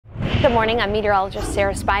Good morning. I'm meteorologist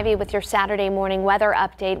Sarah Spivey with your Saturday morning weather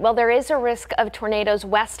update. Well, there is a risk of tornadoes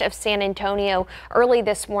west of San Antonio early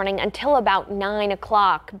this morning until about 9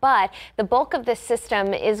 o'clock. But the bulk of this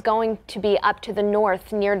system is going to be up to the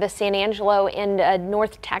north near the San Angelo and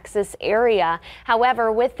North Texas area.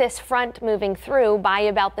 However, with this front moving through by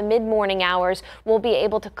about the mid-morning hours, we'll be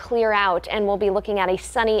able to clear out and we'll be looking at a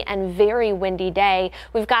sunny and very windy day.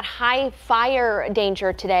 We've got high fire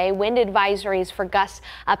danger today, wind advisories for gusts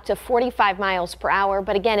up to 45 miles per hour.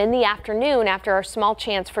 But again, in the afternoon, after our small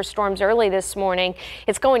chance for storms early this morning,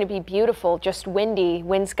 it's going to be beautiful, just windy,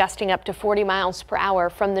 winds gusting up to 40 miles per hour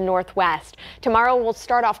from the northwest. Tomorrow we'll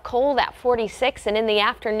start off cold at 46 and in the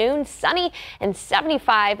afternoon sunny and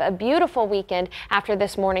 75, a beautiful weekend after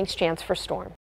this morning's chance for storm.